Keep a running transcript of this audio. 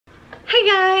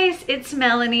guys, it's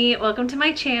Melanie. Welcome to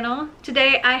my channel.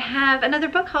 Today I have another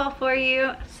book haul for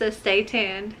you, so stay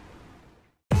tuned.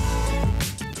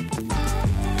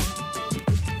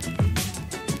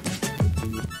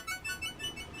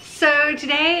 So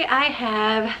today I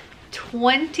have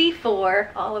 24,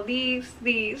 all of these,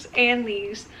 and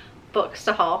these books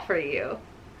to haul for you.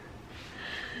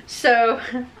 So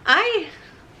I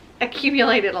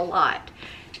accumulated a lot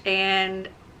and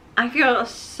I feel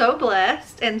so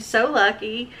blessed and so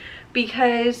lucky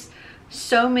because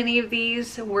so many of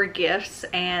these were gifts,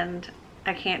 and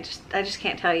I just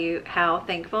can't tell you how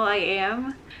thankful I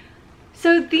am.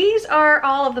 So these are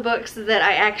all of the books that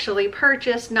I actually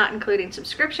purchased, not including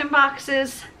subscription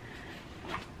boxes.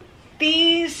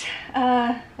 These,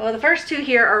 well, the first two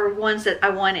here are ones that I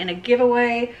won in a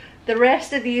giveaway. The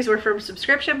rest of these were from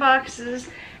subscription boxes,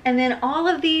 and then all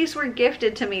of these were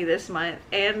gifted to me this month.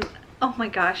 And oh my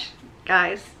gosh,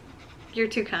 guys, you're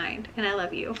too kind and I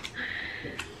love you.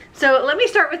 So let me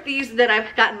start with these that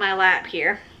I've got in my lap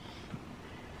here.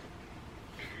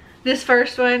 This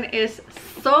first one is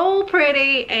so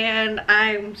pretty and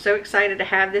I'm so excited to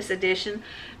have this edition.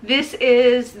 This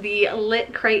is the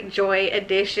Lit Crate Joy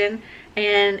edition,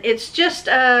 and it's just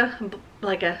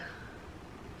like a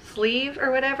sleeve or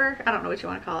whatever. I don't know what you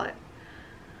want to call it.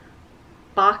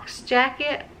 Box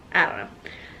jacket? I don't know.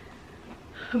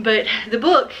 But the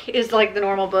book is like the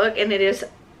normal book, and it is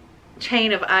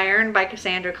Chain of Iron by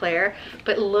Cassandra Clare.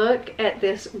 But look at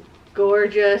this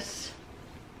gorgeous,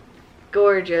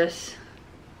 gorgeous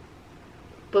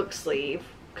book sleeve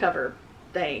cover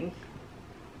thing.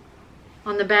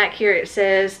 On the back here it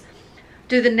says,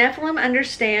 "Do the Nephilim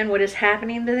understand what is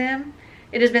happening to them?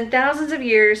 It has been thousands of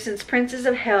years since princes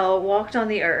of hell walked on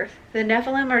the earth. The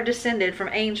Nephilim are descended from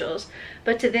angels,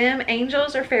 but to them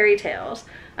angels are fairy tales,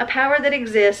 a power that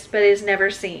exists but is never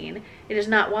seen. It is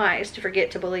not wise to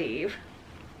forget to believe."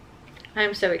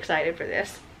 I'm so excited for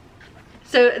this.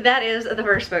 So that is the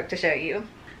first book to show you.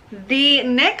 The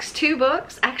next two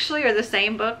books actually are the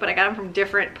same book, but I got them from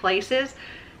different places.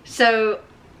 So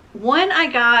one I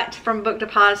got from Book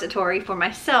Depository for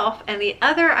myself, and the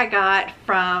other I got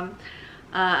from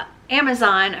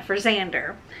Amazon for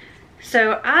Xander.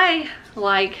 So I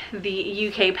like the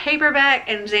UK paperback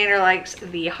and Xander likes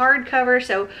the hardcover,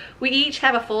 so we each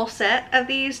have a full set of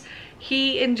these.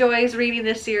 He enjoys reading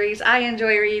this series. I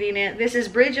enjoy reading it. This is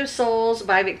Bridge of Souls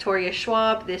by Victoria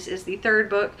Schwab. This is the third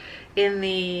book in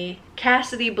the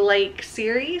Cassidy Blake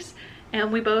series,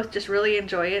 and we both just really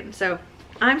enjoy it. And so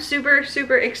I'm super,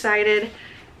 super excited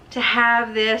to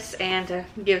have this and to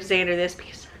give Xander this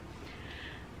because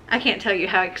I can't tell you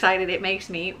how excited it makes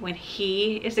me when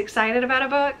he is excited about a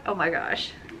book. Oh my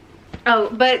gosh. Oh,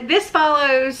 but this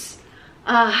follows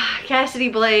Cassidy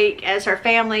Blake as her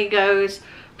family goes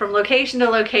from location to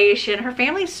location. Her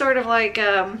family's sort of like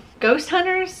ghost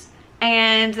hunters,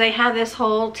 and they have this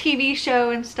whole TV show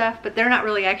and stuff, but they're not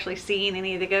really actually seeing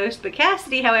any of the ghosts. But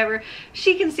Cassidy, however,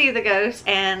 she can see the ghosts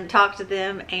and talk to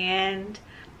them and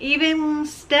even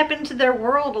step into their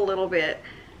world a little bit.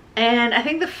 And I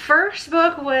think the first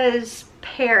book was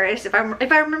Paris, if I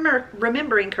remember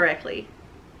remembering correctly.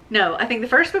 No, I think the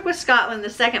first book was Scotland, the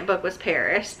second book was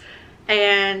Paris,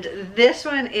 and this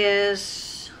one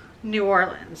is New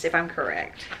Orleans, if I'm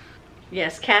correct.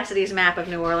 Yes, Cassidy's map of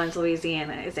New Orleans,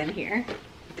 Louisiana is in here.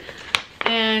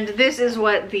 And this is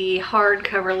what the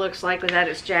hardcover looks like without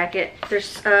its jacket.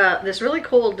 There's this really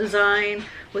cool design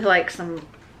with like some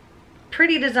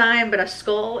pretty design, but a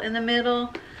skull in the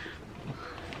middle.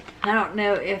 I don't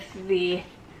know if the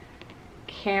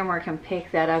camera can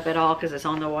pick that up at all because it's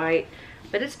on the white,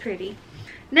 but it's pretty.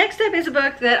 Next up is a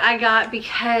book that I got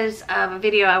because of a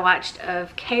video I watched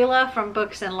of Kayla from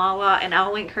Books and Lala, and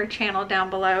I'll link her channel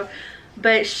down below.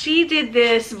 But she did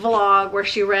this vlog where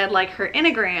she read like her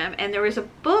Enneagram, and there was a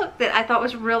book that I thought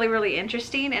was really, really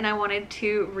interesting and I wanted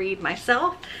to read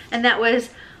myself, and that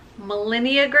was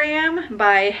Millenniagram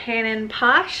by Hanan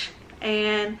Posh.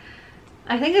 And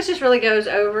I think this just really goes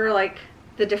over like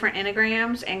the different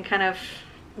Enneagrams and kind of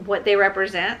what they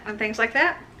represent and things like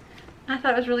that. I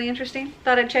thought it was really interesting.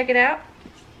 Thought I'd check it out.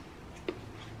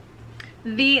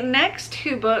 The next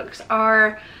two books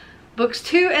are books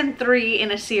 2 and 3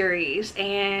 in a series,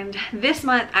 and this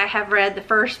month I have read the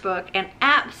first book and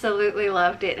absolutely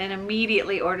loved it and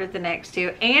immediately ordered the next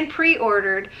two and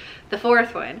pre-ordered the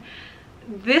fourth one.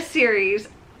 This series,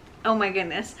 oh my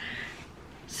goodness.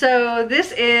 So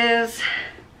this is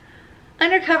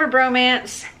Undercover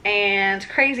Bromance and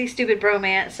Crazy Stupid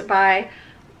Bromance by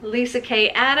Lisa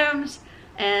K. Adams,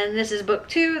 and this is book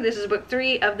 2. This is book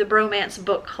 3 of the Bromance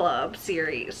Book Club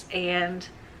series, and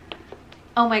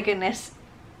oh my goodness,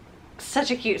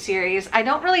 such a cute series. I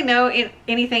don't really know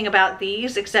anything about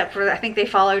these except for I think they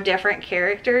follow different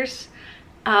characters.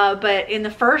 But in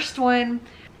the first one,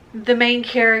 the main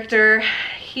character,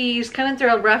 he's coming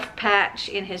through a rough patch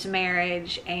in his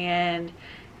marriage, and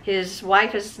his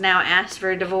wife has now asked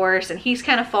for a divorce, and he's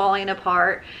kind of falling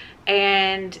apart.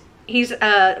 And he's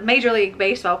a Major League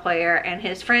Baseball player, and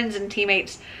his friends and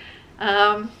teammates,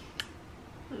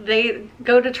 they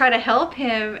go to try to help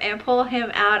him and pull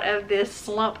him out of this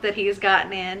slump that he's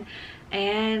gotten in,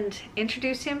 and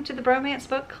introduce him to the Bromance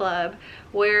Book Club,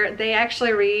 where they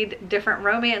actually read different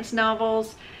romance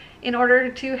novels in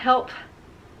order to help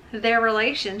their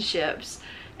relationships.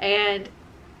 And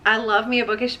I love me a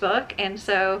bookish book, and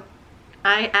so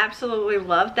I absolutely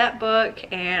loved that book,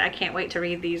 and I can't wait to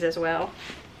read these as well.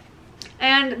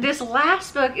 And this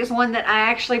last book is one that I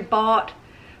actually bought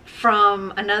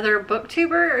from another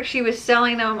booktuber. She was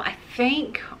selling them, I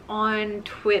think, on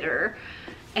Twitter,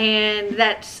 and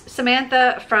that's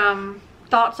Samantha from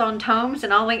Thoughts on Tomes,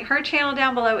 and I'll link her channel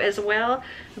down below as well.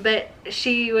 But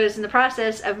she was in the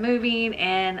process of moving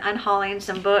and unhauling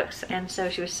some books, and so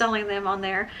she was selling them on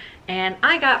there, and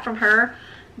I got from her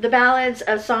The Ballads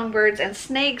of Songbirds and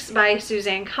Snakes by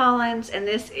Suzanne Collins. And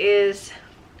this is,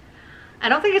 I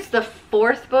don't think it's the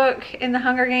 4th book in the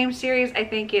Hunger Games series. I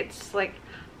think it's like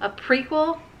a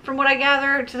prequel, from what I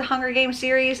gather, to the Hunger Games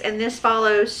series, and this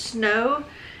follows Snow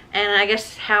and I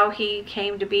guess how he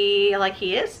came to be like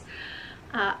he is.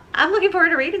 I'm looking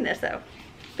forward to reading this though.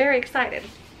 Very excited.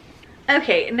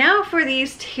 Okay, now for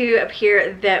these two up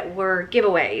here that were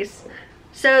giveaways.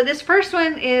 So this first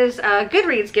one is a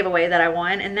Goodreads giveaway that I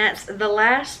won, and that's The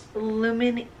Last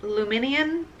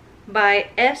Luminian by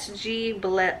S.G.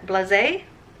 Blaze.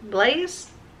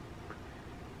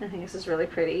 I think this is really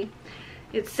pretty.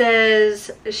 It says,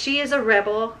 she is a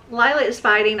rebel. Lila is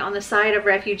fighting on the side of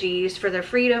refugees for their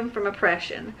freedom from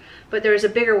oppression. But there is a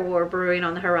bigger war brewing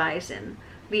on the horizon.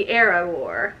 The Era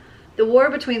War. The war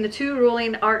between the two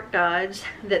ruling arc gods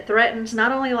that threatens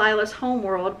not only Lila's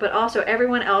homeworld, but also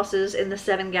everyone else's in the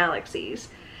 7 galaxies.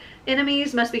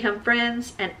 Enemies must become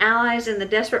friends and allies in the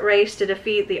desperate race to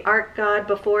defeat the arc god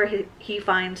before he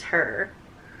finds her.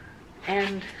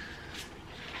 And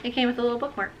it came with a little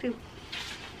bookmark too.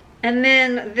 And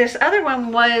then this other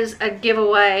one was a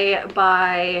giveaway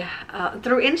by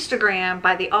through Instagram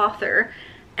by the author,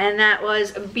 and that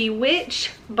was Bewitch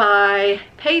by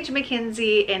Paige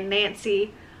McKenzie and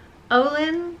Nancy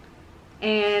Olin,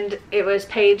 and it was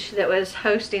Paige that was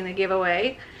hosting the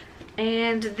giveaway.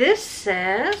 And this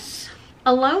says,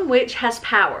 a lone witch has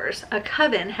powers, a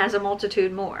coven has a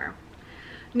multitude more.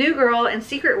 New girl and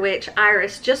secret witch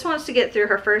Iris just wants to get through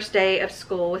her first day of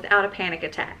school without a panic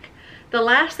attack. The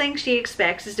last thing she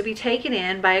expects is to be taken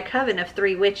in by a coven of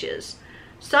 3 witches.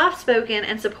 Soft-spoken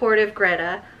and supportive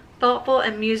Greta, thoughtful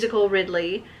and musical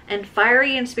Ridley, and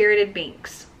fiery and spirited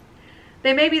Binks.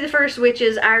 They may be the first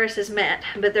witches Iris has met,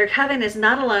 but their coven is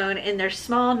not alone in their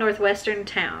small northwestern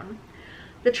town.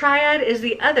 The Triad is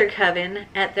the other coven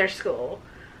at their school.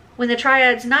 When the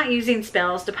Triad's not using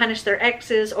spells to punish their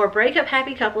exes or break up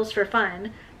happy couples for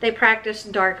fun, they practice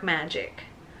dark magic.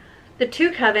 The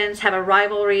 2 covens have a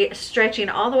rivalry stretching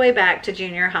all the way back to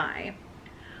junior high.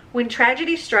 When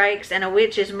tragedy strikes and a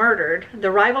witch is murdered, the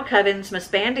rival covens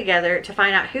must band together to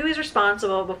find out who is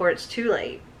responsible before it's too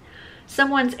late.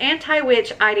 Someone's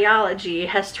anti-witch ideology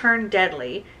has turned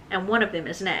deadly, and one of them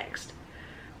is next.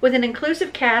 With an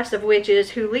inclusive cast of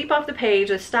witches who leap off the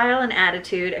page with style and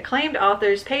attitude, acclaimed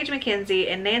authors Paige McKenzie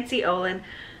and Nancy Olin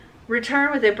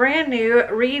return with a brand new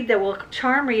read that will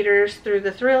charm readers through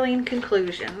the thrilling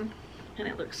conclusion. And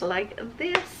it looks like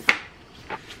this.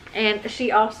 And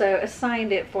she also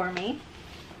assigned it for me.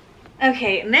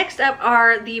 Okay, next up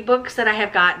are the books that I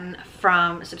have gotten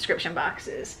from subscription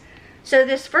boxes. So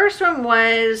this first one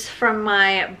was from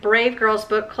my Brave Girls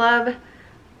Book Club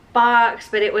box,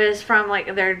 but it was from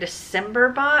like their December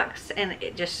box, and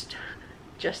it just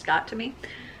got to me.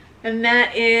 And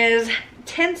that is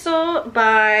Tinsel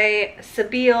by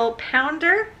Sabine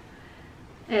Pounder.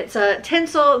 It's a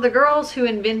Tinsel, the Girls Who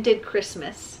Invented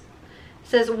Christmas. It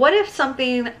says, what if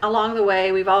somewhere along the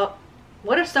way we've all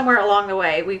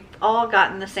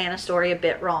gotten the Santa story a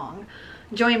bit wrong?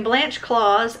 Join Blanche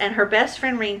Claus and her best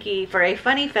friend Rinky for a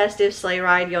funny festive sleigh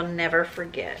ride you'll never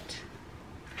forget.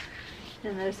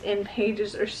 And those end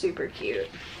pages are super cute.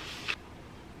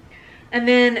 And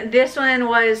then this one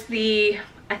was I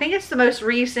think it's the most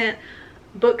recent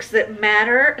Books That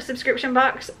Matter subscription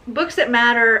box. Books That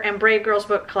Matter and Brave Girls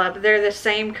Book Club, they're the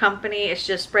same company. It's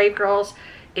just Brave Girls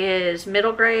is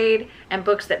middle grade and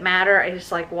Books That Matter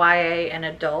is like YA and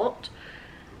adult.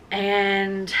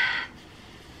 And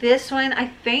this one I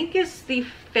think is the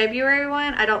February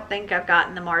one. I don't think I've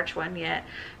gotten the March one yet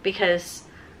because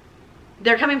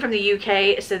they're coming from the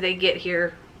UK, so they get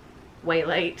here way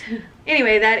late.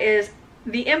 Anyway, that is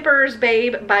The Emperor's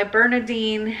Babe by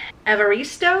Bernardine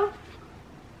Evaristo.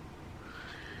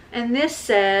 And this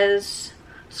says,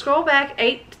 scroll back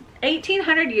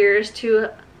 1800 years to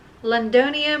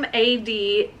Londonium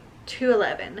AD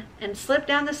 211 and slip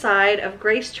down the side of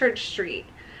Grace Church Street.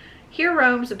 Here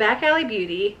roams a back alley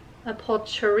beauty, a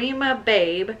Polcherima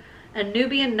babe, a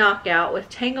Nubian knockout with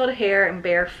tangled hair and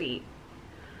bare feet.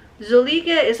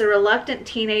 Zuliga is a reluctant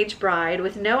teenage bride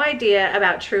with no idea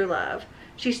about true love.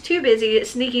 She's too busy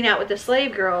sneaking out with the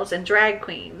slave girls and drag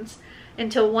queens,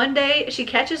 until one day she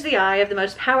catches the eye of the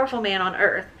most powerful man on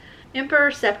earth,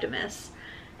 Emperor Septimus,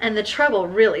 and the trouble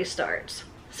really starts.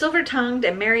 Silver-tongued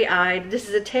and merry-eyed, this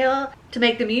is a tale to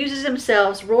make the muses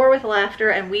themselves roar with laughter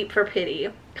and weep for pity.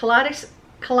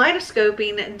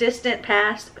 Kaleidoscoping distant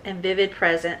past and vivid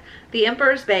present, The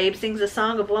Emperor's Babe sings a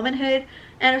song of womanhood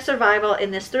and of survival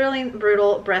in this thrilling,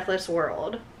 brutal, breathless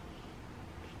world.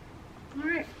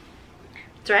 Alright.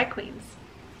 Drag queens.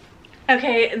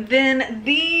 Okay, then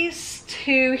these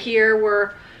two here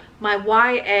were my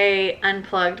YA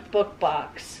Unplugged book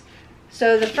box.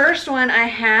 So the first one I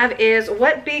have is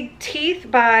What Big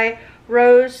Teeth by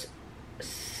Rose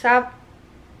Sabo.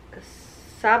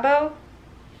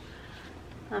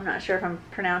 I'm not sure if I'm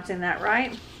pronouncing that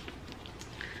right.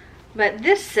 But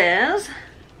this says,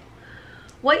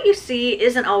 what you see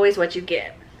isn't always what you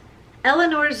get.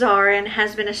 Eleanor Zarin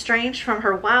has been estranged from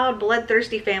her wild,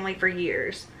 bloodthirsty family for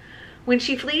years. When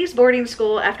she flees boarding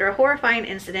school after a horrifying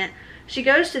incident, she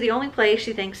goes to the only place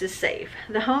she thinks is safe,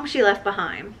 the home she left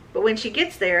behind. But when she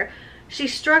gets there, she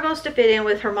struggles to fit in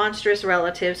with her monstrous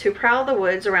relatives who prowl the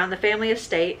woods around the family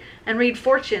estate and read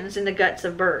fortunes in the guts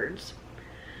of birds.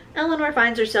 Eleanor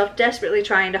finds herself desperately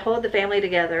trying to hold the family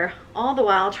together, all the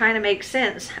while trying to make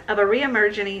sense of a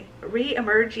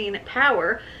re-emerging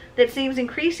power that seems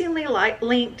increasingly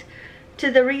linked to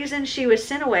the reason she was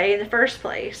sent away in the first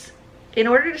place. In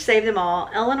order to save them all,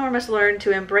 Eleanor must learn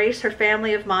to embrace her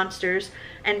family of monsters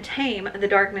and tame the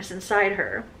darkness inside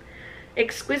her.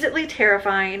 Exquisitely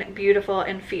terrifying, beautiful,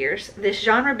 and fierce, this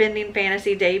genre-bending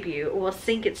fantasy debut will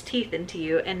sink its teeth into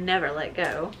you and never let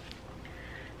go.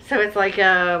 So it's like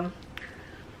a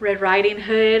Red Riding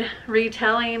Hood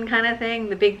retelling kind of thing,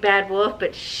 the big bad wolf,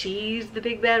 but she's the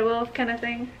big bad wolf kind of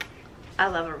thing. I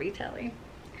love a retelling.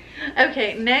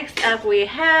 Okay, next up we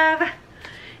have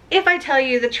If I Tell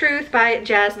You the Truth by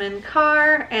Jasmine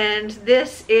Carr, and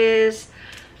this is,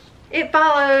 it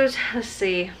follows, let's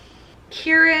see,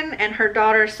 Kiran and her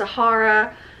daughter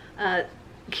Sahara.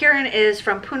 Kiran is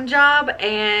from Punjab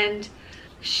and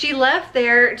she left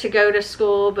there to go to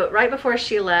school, but right before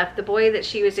she left, the boy that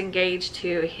she was engaged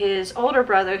to, his older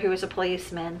brother, who was a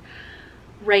policeman,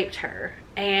 raped her,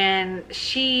 and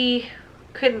she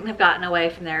couldn't have gotten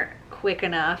away from there quick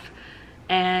enough.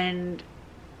 And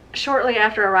shortly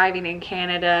after arriving in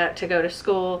Canada to go to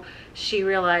school, she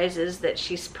realizes that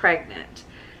she's pregnant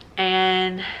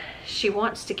and she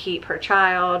wants to keep her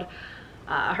child.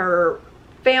 Her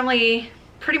family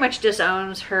pretty much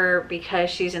disowns her because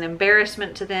she's an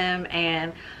embarrassment to them,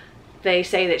 and they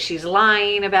say that she's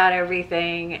lying about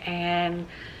everything. And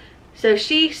so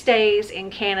she stays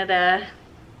in Canada,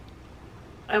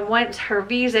 and once her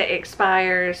visa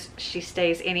expires, she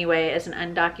stays anyway as an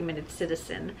undocumented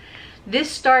citizen.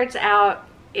 This starts out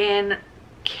in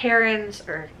Kiran's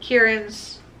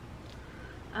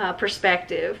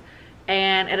perspective,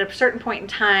 and at a certain point in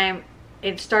time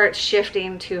it starts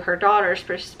shifting to her daughter's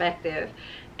perspective,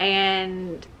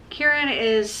 and Kiran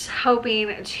is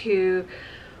hoping to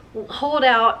hold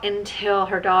out until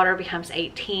her daughter becomes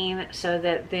 18 so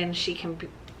that then she can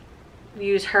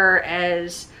use her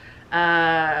as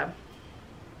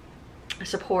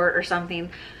support or something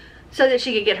so that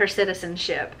she could get her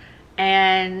citizenship.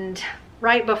 And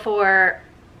right before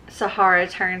Sahara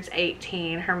turns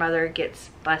 18, her mother gets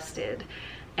busted,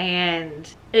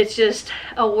 and it's just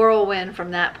a whirlwind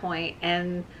from that point.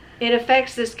 And it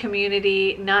affects this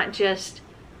community, not just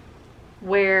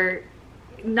with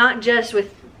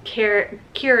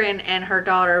Kiran and her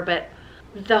daughter, but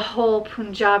the whole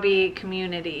Punjabi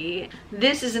community.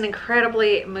 This is an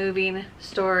incredibly moving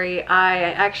story. I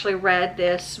actually read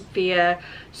this via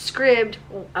Scribd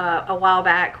a while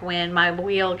back when my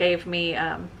wheel gave me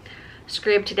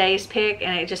Scribd today's pick,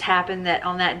 and it just happened that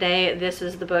on that day this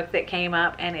is the book that came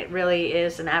up, and it really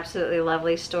is an absolutely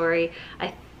lovely story.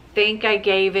 I think I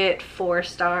gave it 4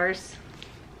 stars.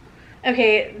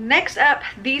 Okay, next up,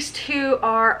 these two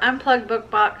are Unplugged Book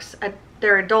Box,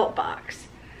 their adult box.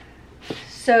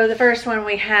 So the first one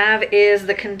we have is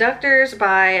The Conductors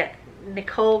by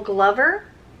Nicole Glover.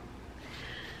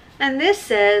 And this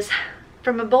says,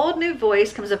 from a bold new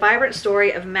voice comes a vibrant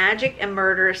story of magic and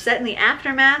murder set in the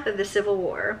aftermath of the Civil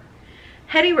War.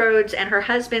 Hetty Rhodes and her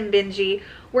husband Benji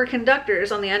were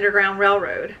conductors on the Underground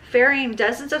Railroad, ferrying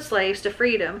dozens of slaves to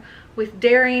freedom with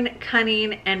daring,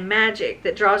 cunning, and magic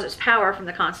that draws its power from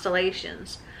the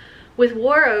constellations. With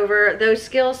war over, those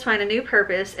skills find a new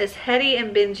purpose as Hetty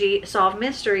and Benji solve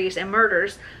mysteries and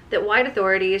murders that white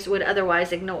authorities would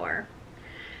otherwise ignore.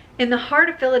 In the heart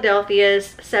of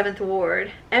Philadelphia's 7th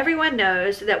Ward, everyone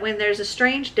knows that when there's a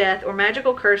strange death or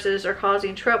magical curses are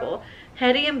causing trouble,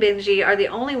 Hetty and Benji are the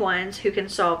only ones who can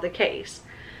solve the case.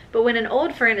 But when an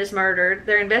old friend is murdered,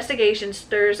 their investigation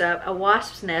stirs up a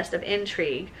wasp's nest of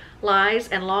intrigue, lies,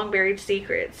 and long-buried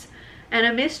secrets, and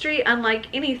a mystery unlike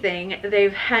anything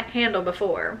they've handled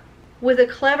before. With a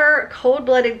clever,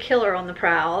 cold-blooded killer on the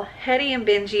prowl, Hetty and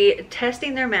Benji,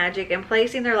 testing their magic and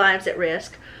placing their lives at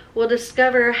risk, will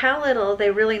discover how little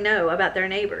they really know about their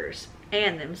neighbors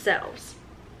and themselves.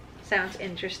 Sounds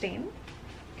interesting.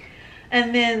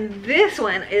 And then this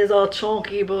one is a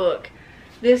chunky book.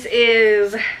 This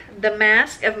is The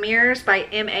Mask of Mirrors by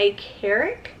M.A.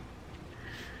 Carrick.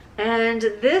 And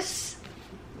this,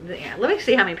 yeah, let me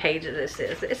see how many pages this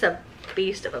is. It's a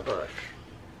beast of a book.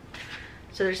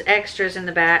 So there's extras in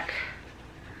the back.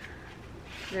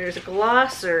 There's a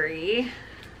glossary.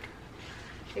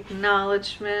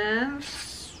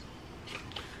 Acknowledgements.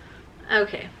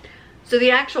 Okay. So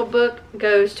the actual book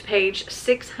goes to page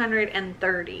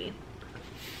 630.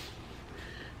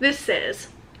 This says,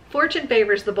 fortune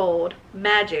favors the bold,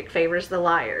 magic favors the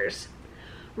liars.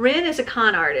 Rin is a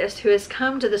con artist who has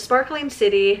come to the sparkling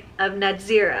city of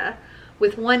Nadzira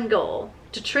with one goal,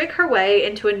 to trick her way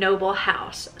into a noble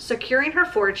house, securing her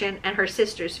fortune and her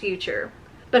sister's future.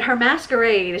 But her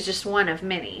masquerade is just one of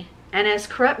many, and as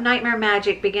corrupt nightmare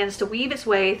magic begins to weave its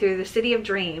way through the city of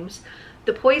dreams,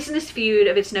 the poisonous feud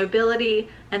of its nobility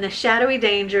and the shadowy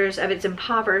dangers of its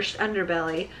impoverished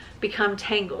underbelly become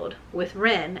tangled, with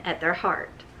Rin at their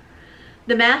heart.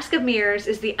 The Mask of Mirrors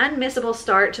is the unmissable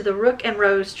start to the Rook and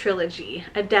Rose trilogy,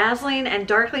 a dazzling and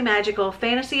darkly magical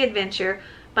fantasy adventure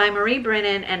by Marie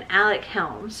Brennan and Alec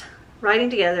Helms, writing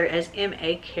together as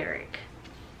M.A. Carrick.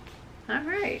 All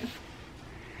right.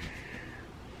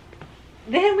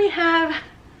 Then we have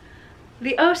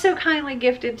the oh so kindly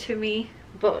gifted to me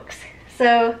books.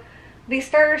 So these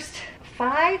first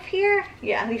 5 here,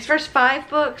 yeah, these first 5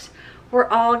 books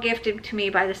were all gifted to me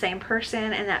by the same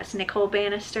person, and that's Nicole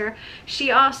Bannister.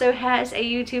 She also has a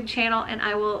YouTube channel, and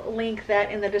I will link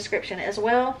that in the description as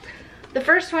well. The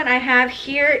first one I have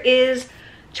here is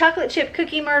Chocolate Chip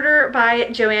Cookie Murder by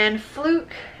Joanne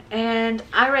Fluke, and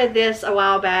I read this a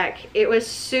while back. It was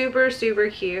super, super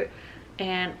cute,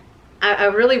 and I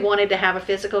really wanted to have a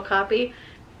physical copy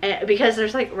because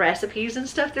there's like recipes and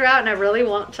stuff throughout, and I really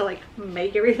want to like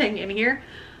make everything in here.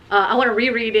 I want to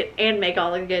reread it and make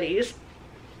all the goodies.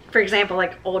 For example,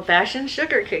 like old-fashioned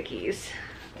sugar cookies.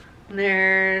 And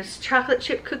there's chocolate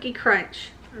chip cookie crunch,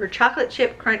 or chocolate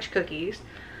chip crunch cookies,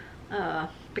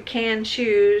 pecan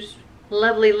chews,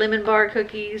 lovely lemon bar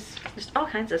cookies, just all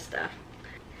kinds of stuff.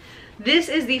 This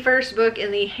is the first book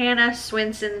in the Hannah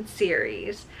Swenson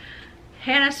series.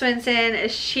 Hannah Swenson,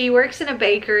 she works in a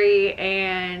bakery,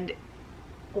 and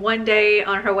one day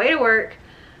on her way to work,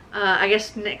 I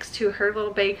guess next to her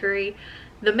little bakery,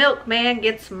 the milkman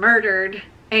gets murdered,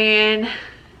 and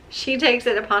she takes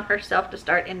it upon herself to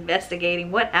start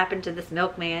investigating what happened to this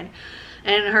milkman.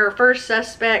 And her first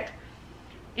suspect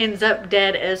ends up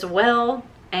dead as well.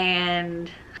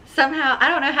 And somehow, I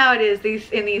don't know how it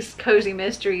is in these cozy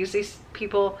mysteries, these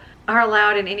people are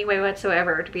allowed in any way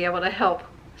whatsoever to be able to help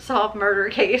solve murder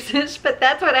cases, but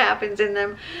that's what happens in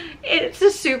them. It's a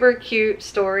super cute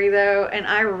story though, and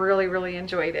I really, really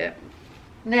enjoyed it.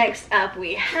 Next up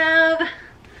we have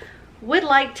Would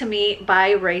Like to Meet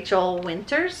by Rachel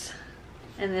Winters,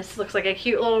 and this looks like a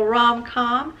cute little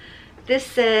rom-com. This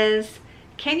says,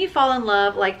 can you fall in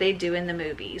love like they do in the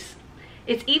movies?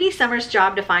 It's Evie Summers'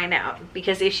 job to find out,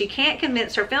 because if she can't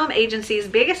convince her film agency's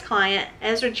biggest client,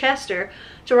 Ezra Chester,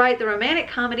 to write the romantic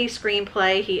comedy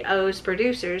screenplay he owes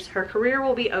producers, her career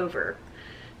will be over.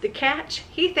 The catch?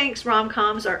 He thinks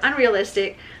rom-coms are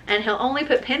unrealistic, and he'll only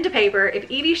put pen to paper if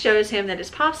Evie shows him that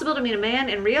it's possible to meet a man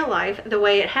in real life the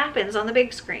way it happens on the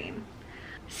big screen.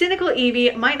 Cynical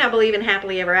Evie might not believe in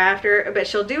happily ever after, but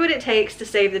she'll do what it takes to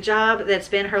save the job that's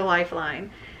been her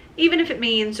lifeline, even if it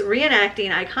means reenacting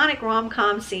iconic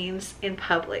rom-com scenes in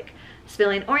public.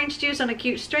 Spilling orange juice on a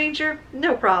cute stranger?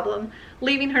 No problem.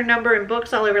 Leaving her number in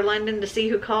books all over London to see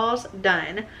who calls?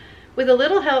 Done. With a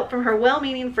little help from her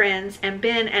well-meaning friends and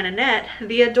Ben and Annette,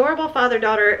 the adorable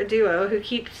father-daughter duo who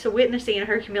keeps witnessing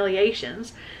her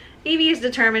humiliations, Evie is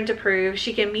determined to prove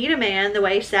she can meet a man the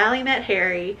way Sally met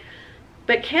Harry,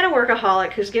 but can a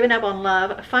workaholic who's given up on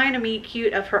love find a meet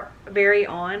cute of her very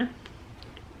own?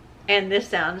 And this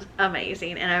sounds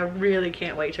amazing, and I really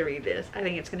can't wait to read this. I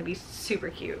think it's going to be super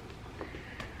cute.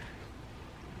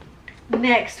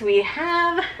 Next we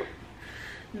have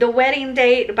The Wedding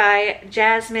Date by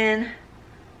Jasmine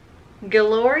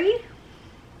Guillory.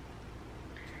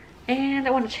 And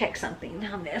I want to check something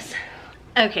on this.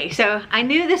 Okay, so I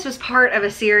knew this was part of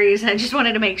a series. I just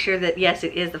wanted to make sure that, yes,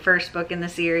 it is the first book in the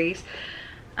series.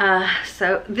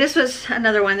 So this was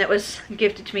another one that was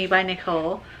gifted to me by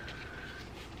Nicole.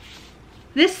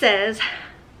 This says,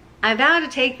 I vow to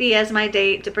take thee as my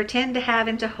date, to pretend to have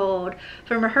and to hold,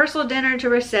 from rehearsal dinner to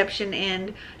reception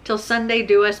end, till Sunday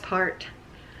do us part.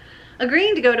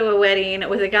 Agreeing to go to a wedding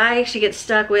with a guy she gets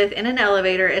stuck with in an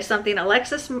elevator is something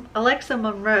Alexa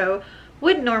Monroe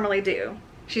wouldn't normally do.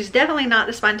 She's definitely not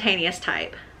the spontaneous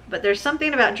type, but there's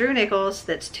something about Drew Nichols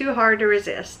that's too hard to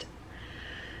resist.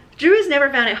 Drew has never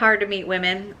found it hard to meet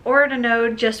women, or to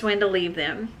know just when to leave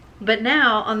them. But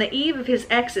now, on the eve of his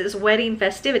ex's wedding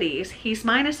festivities, he's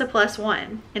minus a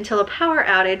 +1, until a power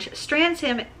outage strands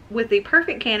him with the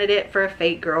perfect candidate for a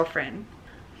fake girlfriend.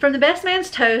 From the best man's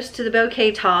toast to the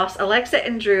bouquet toss, Alexa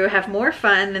and Drew have more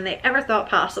fun than they ever thought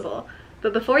possible.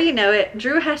 But before you know it,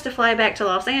 Drew has to fly back to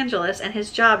Los Angeles and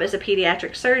his job as a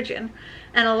pediatric surgeon,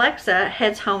 and Alexa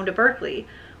heads home to Berkeley,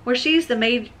 where she's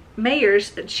the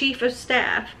mayor's chief of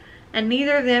staff, and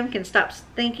neither of them can stop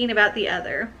thinking about the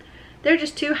other. They're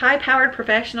just two high-powered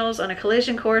professionals on a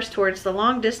collision course towards the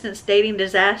long-distance dating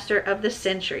disaster of the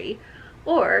century,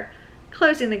 or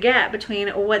closing the gap between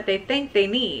what they think they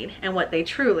need and what they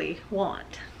truly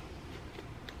want.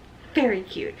 Very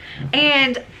cute.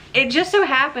 And it just so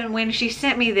happened when she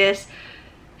sent me this,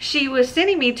 she was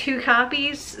sending me 2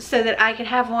 copies so that I could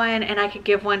have one and I could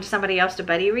give one to somebody else to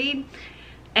buddy read.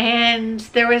 And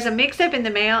there was a mix-up in the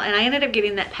mail, and I ended up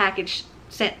getting that package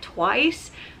sent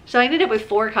twice. So I ended up with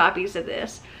 4 copies of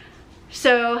this.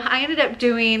 So I ended up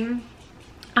doing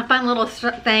a fun little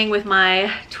thing with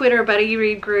my Twitter buddy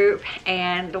read group,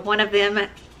 and one of them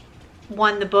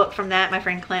won the book from that. My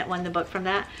friend Clint won the book from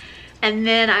that. And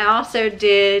then I also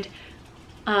did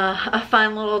a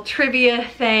fun little trivia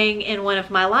thing in one of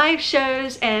my live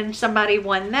shows, and somebody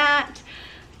won that.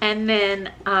 And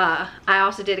then I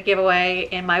also did a giveaway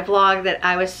in my vlog that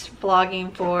I was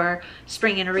vlogging for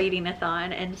Spring and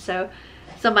Reading-a-thon, and so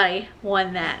somebody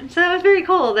won that. So that was very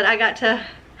cool that I got to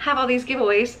have all these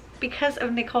giveaways because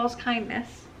of Nicole's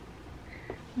kindness.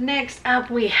 Next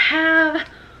up we have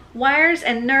Wires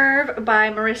and Nerve by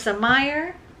Marissa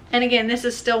Meyer. And again, this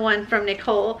is still one from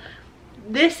Nicole.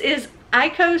 This is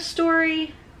Aiko's story.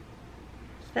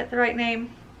 Is that the right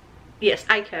name? Yes,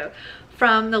 Aiko,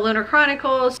 from the Lunar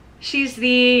Chronicles. She's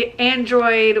the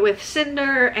android with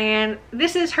Cinder, and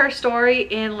this is her story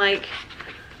in like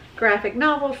graphic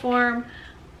novel form.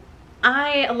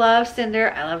 I love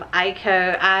Cinder, I love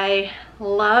Aiko, I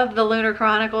love the Lunar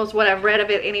Chronicles, what I've read of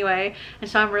it anyway, and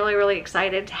so I'm really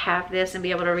excited to have this and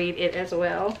be able to read it as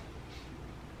well.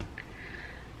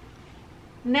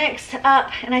 Next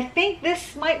up, and I think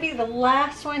this might be the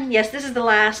last one. Yes, this is the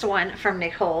last one from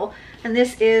Nicole, and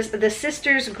this is The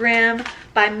Sisters Grimm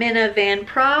by Minna Van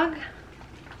Praag.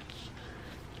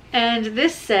 And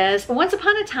this says, once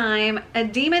upon a time, a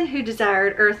demon who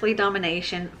desired earthly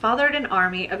domination fathered an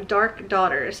army of dark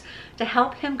daughters to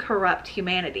help him corrupt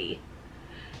humanity.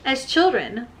 As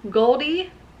children,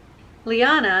 Goldie,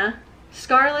 Liana,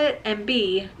 Scarlet, and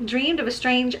Bee dreamed of a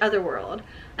strange otherworld,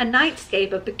 a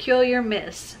nightscape of peculiar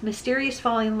mists, mysterious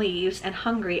falling leaves, and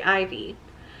hungry ivy.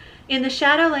 In the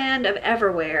shadowland of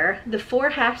Everwhere, the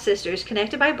 4 half-sisters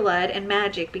connected by blood and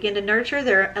magic begin to nurture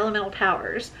their elemental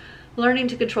powers, learning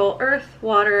to control earth,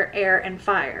 water, air, and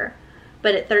fire.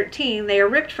 But at 13, they are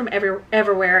ripped from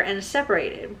Everwhere and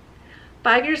separated.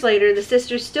 5 years later, the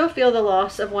sisters still feel the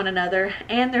loss of one another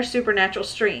and their supernatural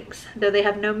strengths, though they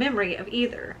have no memory of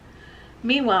either.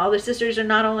 Meanwhile, the sisters are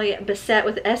not only beset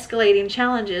with escalating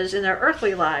challenges in their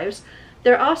earthly lives,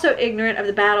 they're also ignorant of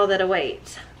the battle that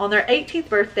awaits. On their 18th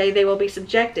birthday, they will be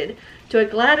subjected to a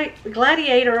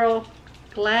gladiatorial,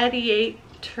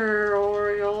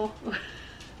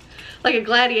 like a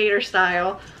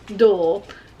gladiator-style duel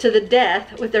to the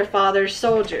death with their father's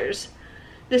soldiers.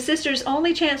 The sisters'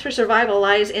 only chance for survival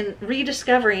lies in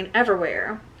rediscovering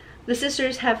Everwhere. The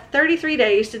sisters have 33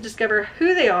 days to discover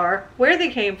who they are, where they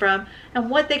came from, and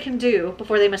what they can do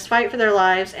before they must fight for their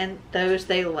lives and those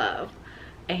they love.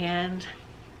 And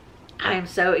I am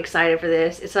so excited for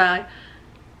this. It's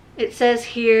It says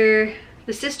here,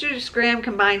 the Sisters Grimm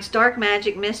combines dark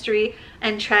magic, mystery,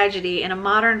 and tragedy in a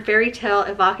modern fairy tale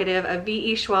evocative of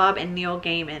V.E. Schwab and Neil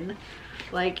Gaiman.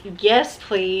 Like, yes,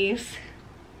 please.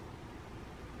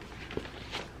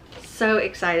 So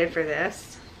excited for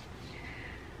this.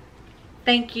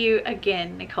 Thank you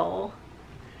again, Nicole.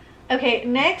 Okay,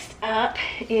 next up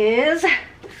is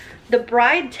The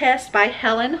Bride Test by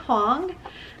Helen Huang.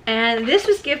 And this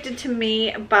was gifted to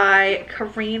me by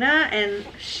Karina, and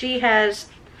she has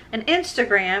an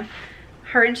Instagram.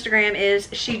 Her Instagram is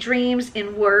She Dreams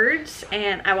in Words,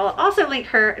 and I will also link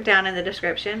her down in the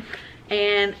description.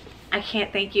 And I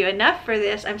can't thank you enough for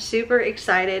this. I'm super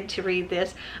excited to read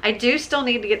this. I do still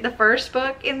need to get the first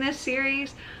book in this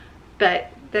series,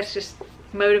 but that's just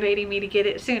motivating me to get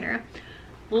it sooner.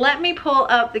 Let me pull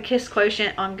up the Kiss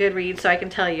Quotient on Goodreads so I can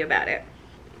tell you about it.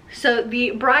 So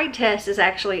the Bride Test is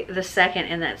actually the second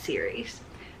in that series.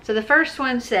 So the first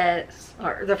one says,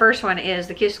 or the first one is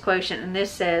the Kiss Quotient, and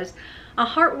this says, a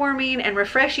heartwarming and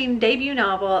refreshing debut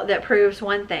novel that proves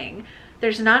one thing: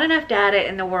 there's not enough data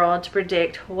in the world to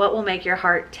predict what will make your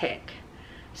heart tick.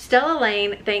 Stella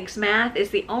Lane thinks math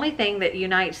is the only thing that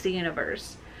unites the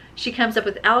universe. She comes up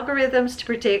with algorithms to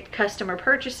predict customer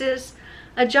purchases,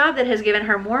 a job that has given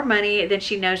her more money than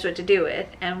she knows what to do with,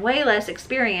 and way less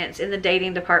experience in the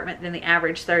dating department than the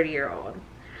average 30-year-old.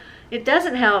 It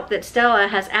doesn't help that Stella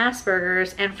has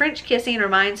Asperger's, and French kissing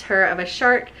reminds her of a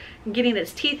shark getting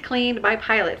its teeth cleaned by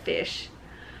pilot fish.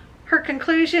 Her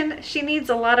conclusion: she needs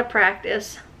a lot of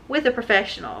practice with a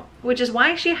professional, which is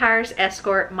why she hires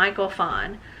escort Michael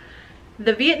Fawn.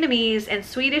 The Vietnamese and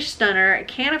Swedish stunner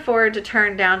can't afford to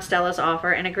turn down Stella's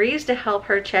offer and agrees to help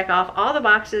her check off all the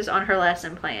boxes on her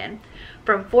lesson plan,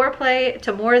 from foreplay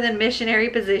to more than missionary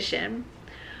position.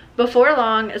 Before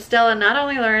long, Stella not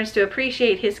only learns to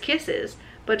appreciate his kisses,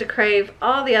 but to crave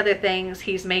all the other things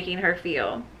he's making her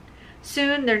feel.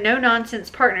 Soon, their no-nonsense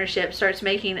partnership starts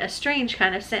making a strange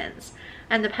kind of sense,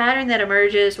 and the pattern that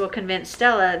emerges will convince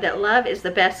Stella that love is the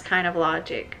best kind of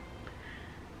logic.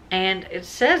 And it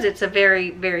says it's a very,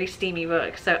 very steamy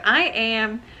book, so I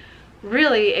am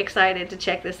really excited to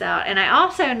check this out. And I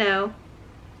also know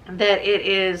that it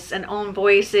is an Own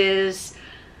Voices,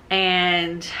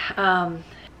 and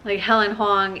like Helen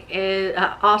Huang is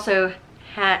also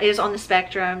is on the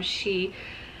spectrum. She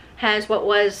has what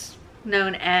was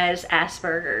known as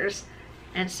Asperger's,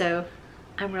 and so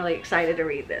I'm really excited to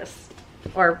read this,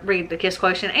 or read the Kiss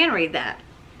Quotient and read that.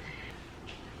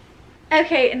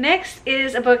 Okay, next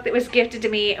is a book that was gifted to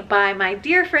me by my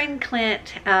dear friend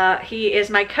Clint. He is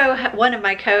my one of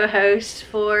my co-hosts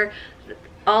for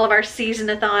all of our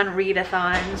season-a-thon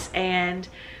readathons, and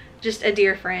just a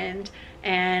dear friend.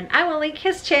 And I will link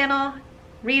his channel,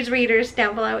 Reads Readers,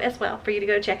 down below as well for you to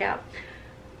go check out.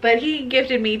 But he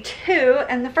gifted me two,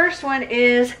 and the first one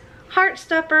is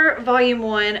Heartstopper Volume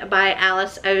 1 by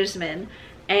Alice Oseman.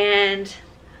 And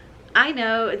I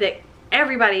know that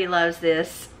everybody loves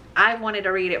this. I've wanted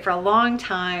to read it for a long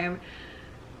time.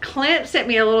 Clint sent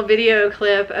me a little video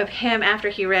clip of him after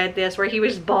he read this where he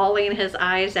was bawling his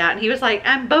eyes out, and he was like,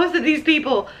 I'm both of these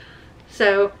people.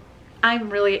 So I'm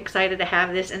really excited to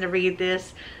have this and to read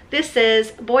this. This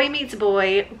says, boy meets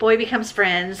boy, boy becomes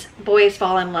friends, boys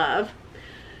fall in love.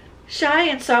 Shy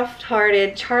and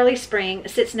soft-hearted Charlie Spring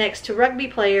sits next to rugby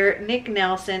player Nick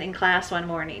Nelson in class one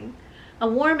morning. A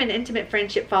warm and intimate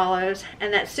friendship follows,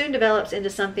 and that soon develops into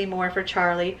something more for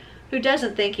Charlie, who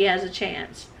doesn't think he has a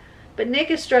chance. But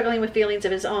Nick is struggling with feelings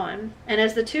of his own, and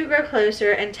as the two grow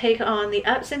closer and take on the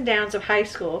ups and downs of high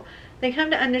school, they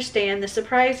come to understand the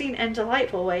surprising and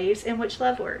delightful ways in which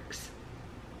love works.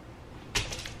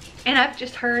 And I've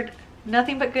just heard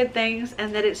nothing but good things,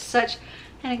 and that it's such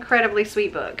an incredibly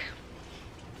sweet book.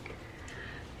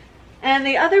 And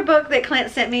the other book that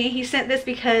Clint sent me, he sent this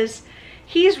because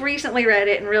he's recently read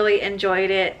it and really enjoyed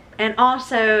it. And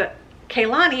also,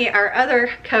 Kaylani, our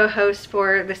other co-host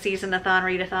for the Season-a-thon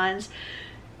readathons,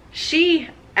 she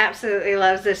absolutely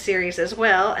loves this series as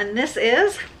well. And this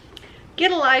is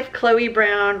Get a Life, Chloe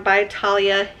Brown by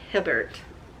Talia Hibbert.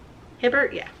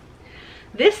 Hibbert? Yeah.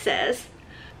 This says,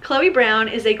 Chloe Brown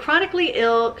is a chronically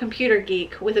ill computer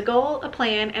geek with a goal, a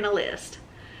plan, and a list.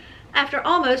 After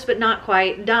almost, but not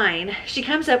quite, dying, she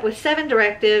comes up with 7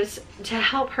 directives to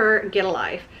help her get a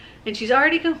life, and she's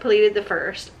already completed the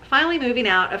first, finally moving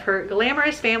out of her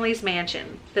glamorous family's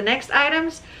mansion. The next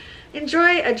items: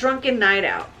 enjoy a drunken night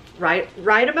out, ride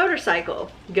a motorcycle,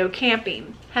 go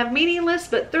camping, have meaningless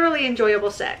but thoroughly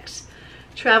enjoyable sex,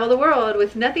 travel the world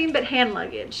with nothing but hand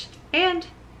luggage, and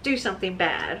do something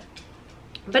bad.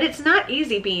 But it's not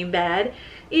easy being bad,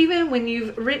 even when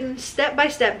you've written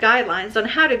step-by-step guidelines on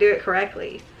how to do it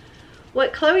correctly.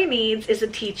 What Chloe needs is a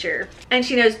teacher, and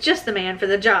she knows just the man for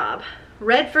the job.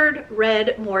 Redford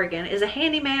Red Morgan is a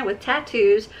handyman with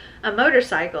tattoos, a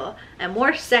motorcycle, and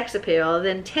more sex appeal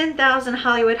than 10,000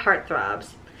 Hollywood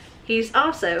heartthrobs. He's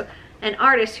also an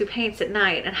artist who paints at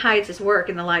night and hides his work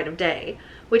in the light of day,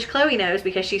 which Chloe knows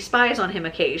because she spies on him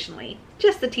occasionally,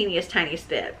 just the teeniest tiniest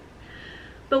bit.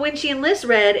 But when she enlists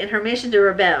Red in her mission to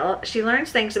rebel, she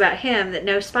learns things about him that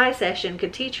no spy session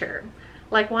could teach her,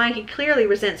 like why he clearly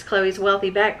resents Chloe's wealthy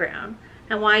background,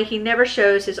 and why he never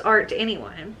shows his art to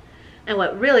anyone, and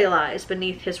what really lies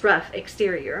beneath his rough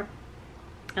exterior.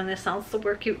 And this sounds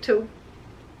super cute too.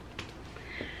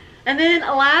 And then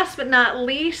last but not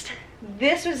least,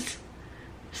 this was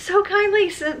so kindly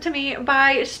sent to me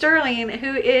by Sterling,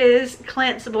 who is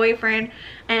Clint's boyfriend,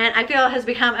 and I feel has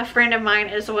become a friend of mine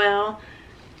as well.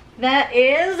 That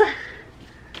is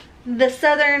The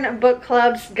Southern Book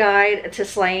Club's Guide to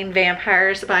Slaying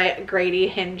Vampires by Grady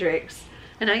Hendrix.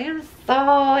 And I am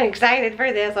so excited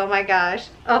for this, oh my gosh.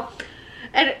 Oh,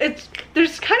 and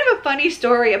there's kind of a funny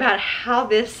story about how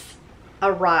this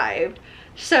arrived.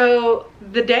 So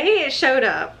the day it showed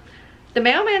up, the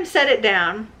mailman set it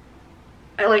down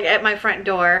like at my front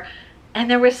door,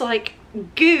 and there was like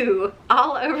goo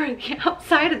all over the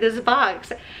outside of this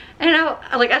box. And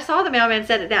I saw the mailman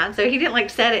set it down, so he didn't like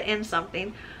set it in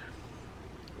something.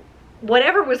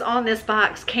 Whatever was on this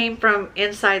box came from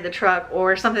inside the truck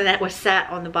or something that was sat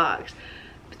on the box.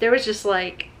 But there was just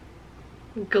like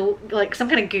some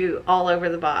kind of goo all over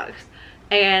the box.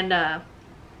 And I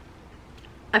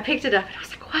picked it up and I was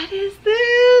like, what is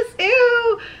this?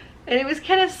 Ew! And it was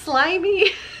kind of slimy.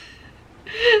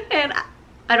 And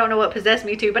I don't know what possessed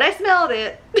me to, but I smelled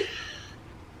it.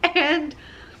 And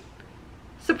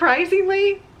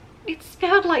surprisingly, it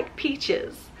smelled like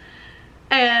peaches.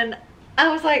 And I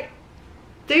was like,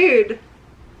 dude,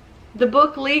 the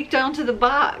book leaked onto the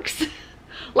box.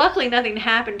 Luckily nothing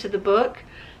happened to the book,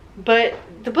 but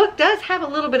the book does have a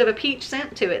little bit of a peach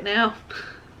scent to it now.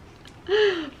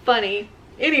 Funny.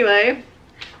 Anyway,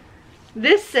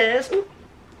 this says, ooh,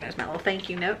 there's my little thank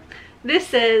you note. This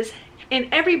says, in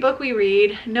every book we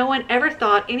read, no one ever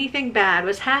thought anything bad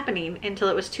was happening until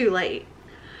it was too late.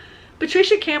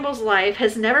 Patricia Campbell's life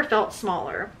has never felt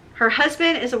smaller. Her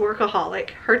husband is a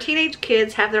workaholic. Her teenage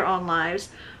kids have their own lives.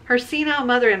 Her senile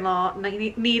mother-in-law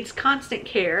needs constant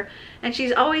care, and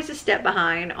she's always a step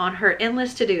behind on her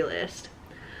endless to-do list.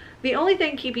 The only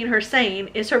thing keeping her sane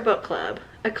is her book club,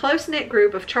 a close-knit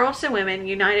group of Charleston women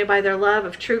united by their love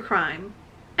of true crime.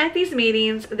 At these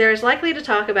meetings, they're as likely to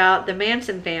talk about the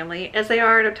Manson family as they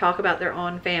are to talk about their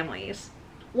own families.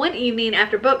 One evening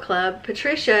after book club,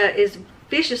 Patricia is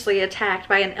viciously attacked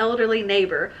by an elderly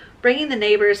neighbor, bringing the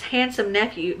neighbor's handsome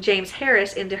nephew, James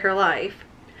Harris, into her life.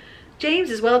 James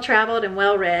is well-traveled and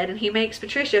well-read, and he makes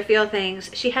Patricia feel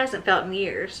things she hasn't felt in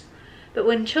years. But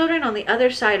when children on the other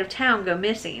side of town go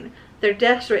missing, their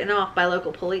deaths written off by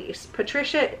local police,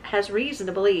 Patricia has reason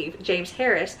to believe James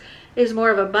Harris is more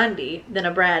of a Bundy than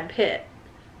a Brad Pitt.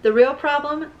 The real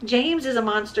problem? James is a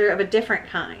monster of a different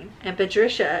kind, and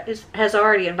Patricia has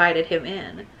already invited him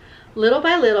in. Little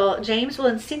by little, James will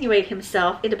insinuate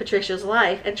himself into Patricia's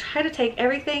life and try to take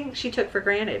everything she took for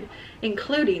granted,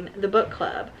 including the book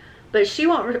club. But she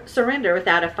won't surrender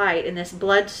without a fight in this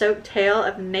blood-soaked tale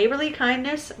of neighborly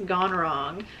kindness gone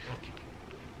wrong.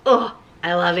 Oh,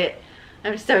 I love it.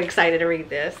 I'm so excited to read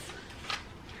this.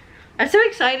 I'm so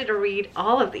excited to read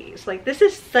all of these. Like, this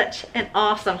is such an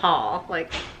awesome haul.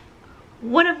 Like,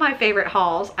 one of my favorite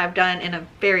hauls I've done in a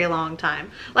very long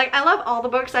time. Like, I love all the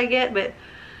books I get, but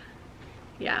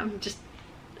yeah,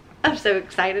 I'm so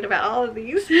excited about all of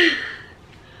these.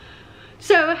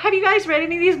 So, have you guys read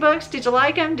any of these books? Did you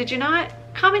like them? Did you not?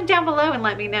 Comment down below and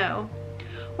let me know.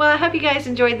 Well, I hope you guys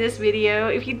enjoyed this video.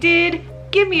 If you did,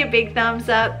 give me a big thumbs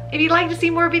up. If you'd like to see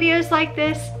more videos like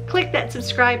this, click that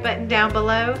subscribe button down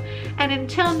below. And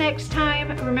until next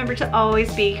time, remember to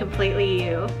always be completely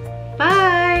you.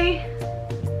 Bye!